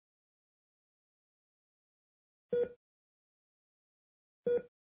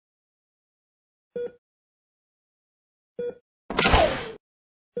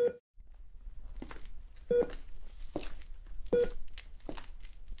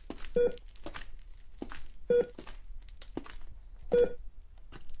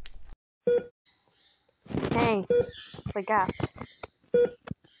Hey, forgot.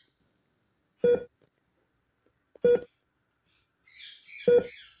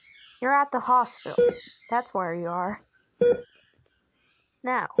 You're at the hospital. That's where you are.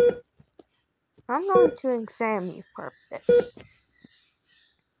 Now, I'm going to examine you for a bit.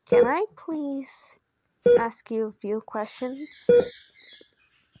 Can I please ask you a few questions?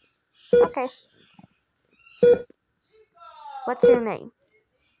 Okay. What's your name?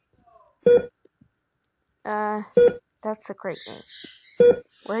 That's a great name.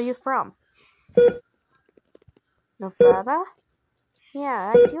 Where are you from? Nevada?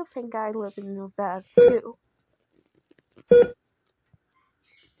 Yeah, I do think I live in Nevada too.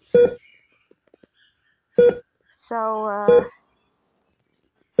 So,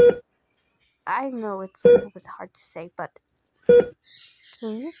 I know it's a little bit hard to say, but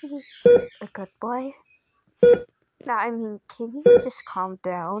can you be a good boy? No, I mean, can you just calm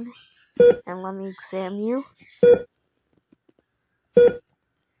down and let me examine you?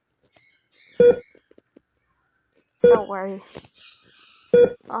 Don't worry.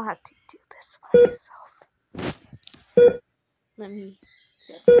 I'll have to do this by myself. Let me...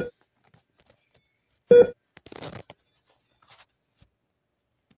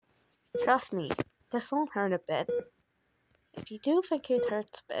 Trust me, this won't hurt a bit. If you do think it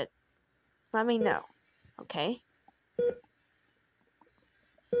hurts a bit, let me know, okay?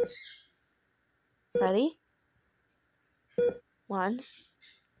 Ready? 1,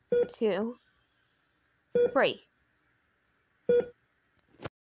 2, 3.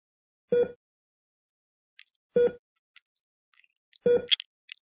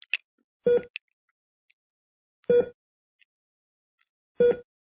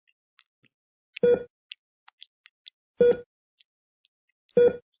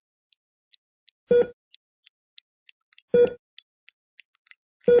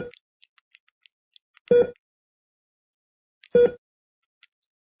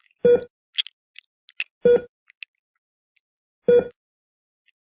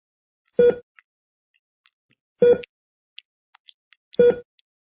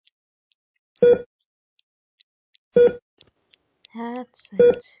 That's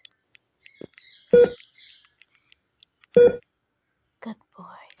it. Good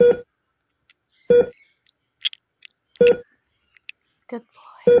boy. Good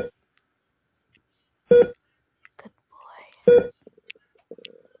boy. Good boy.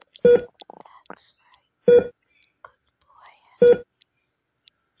 That's right. Good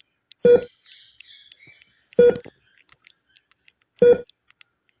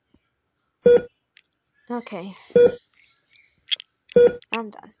boy. Okay. I'm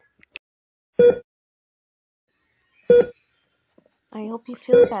done. I hope you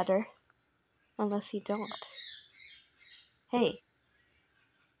feel better. Unless you don't. Hey.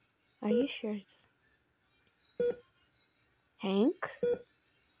 Are you sure it's... Hank?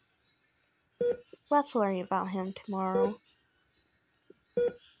 Let's worry about him tomorrow.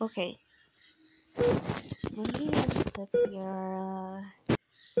 Okay. Let me unzip your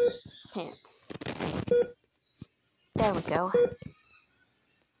pants. There we go.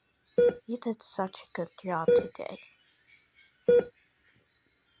 You did such a good job today.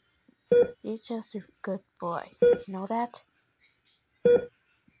 You're just a good boy. You know that?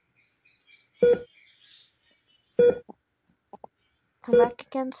 Come back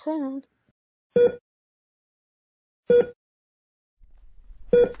again soon.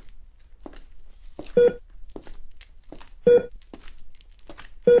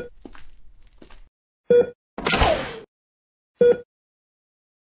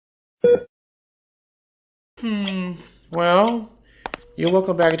 Well, you're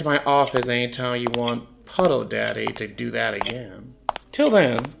welcome back into my office anytime you want Puddle Daddy to do that again. Till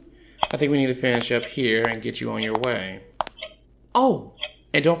then, I think we need to finish up here and get you on your way. Oh,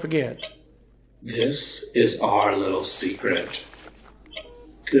 and don't forget. This is our little secret.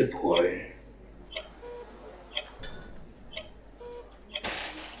 Good boy.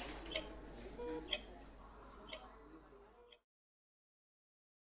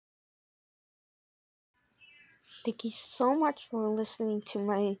 Thank you so much for listening to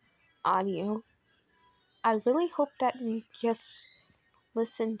my audio. I really hope that you just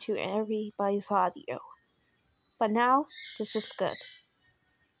listen to everybody's audio. But now, this is good.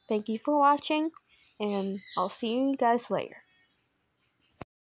 Thank you for watching, and I'll see you guys later.